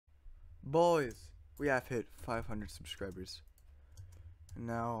Boys, we have hit 500 subscribers.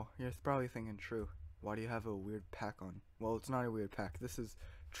 Now, you're probably thinking, True, why do you have a weird pack on? Well, it's not a weird pack. This is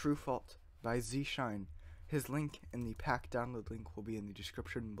True Fault by Z-Shine. His link and the pack download link will be in the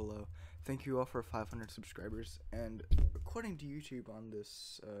description below. Thank you all for 500 subscribers. And according to YouTube on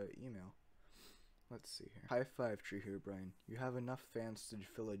this email, let's see here. High five, True Hero Brian. You have enough fans to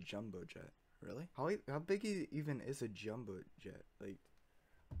fill a jumbo jet. Really? How big even is a jumbo jet? Like,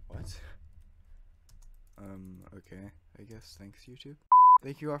 what? Okay. I guess thanks, YouTube.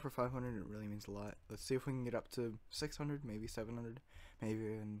 Thank you all for 500. It really means a lot. Let's see if we can get up to 600, maybe 700, maybe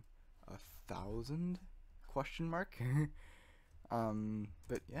even 1,000? Question mark.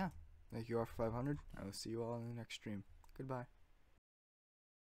 But yeah. Thank you all for 500. I will see you all in the next stream. Goodbye.